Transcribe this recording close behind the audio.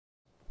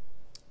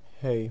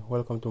Hey,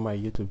 welcome to my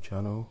YouTube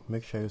channel.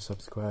 Make sure you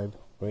subscribe,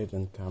 rate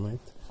and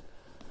comment.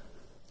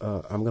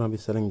 I'm gonna be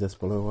selling this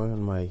Polaroid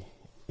on my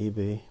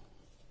eBay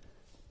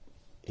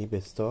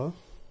store.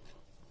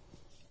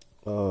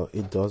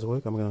 It does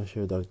work. I'm gonna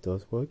show you that it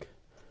does work.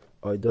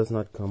 It does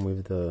not come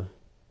with the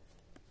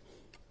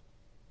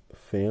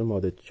film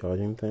or the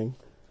charging thing.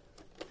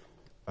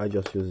 I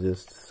just use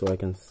this so I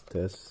can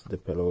test the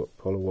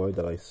Polaroid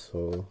that I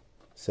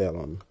sell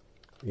on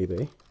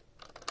eBay.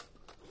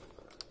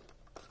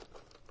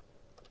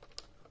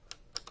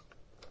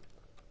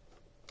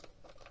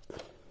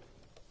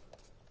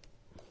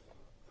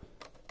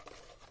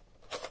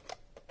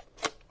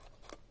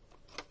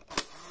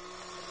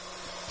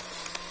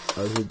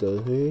 As it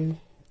does here,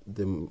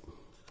 the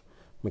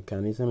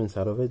mechanism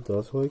inside of it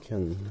does work,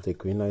 and the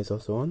green light is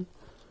also on.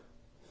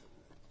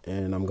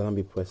 And I'm gonna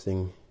be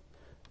pressing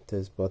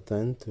this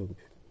button to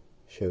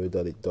show you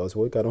that it does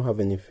work. I don't have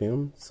any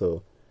film,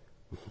 so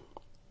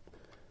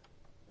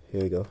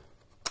here we go.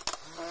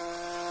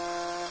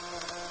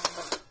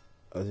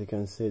 As you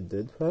can see, it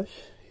did flash.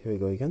 Here we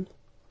go again.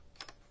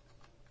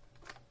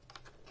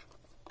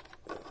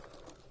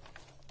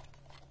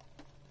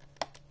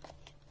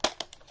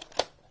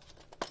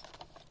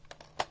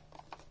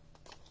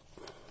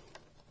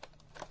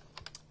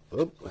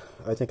 Oh,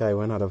 I think I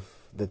went out of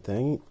the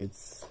thing.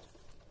 It's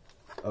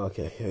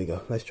okay. Here we go.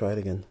 Let's try it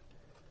again.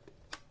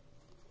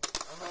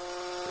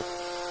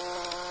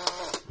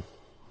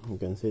 You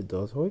can see it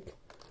does work.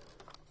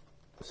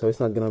 So it's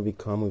not gonna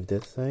come with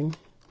this thing.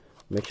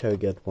 Make sure you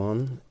get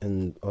one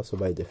and also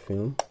buy the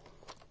film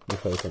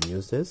before you can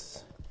use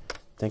this.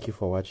 Thank you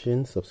for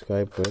watching.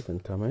 Subscribe, rate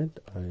and comment,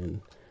 and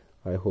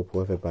I hope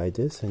whoever buy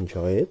this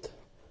enjoy it.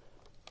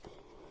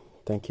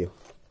 Thank you.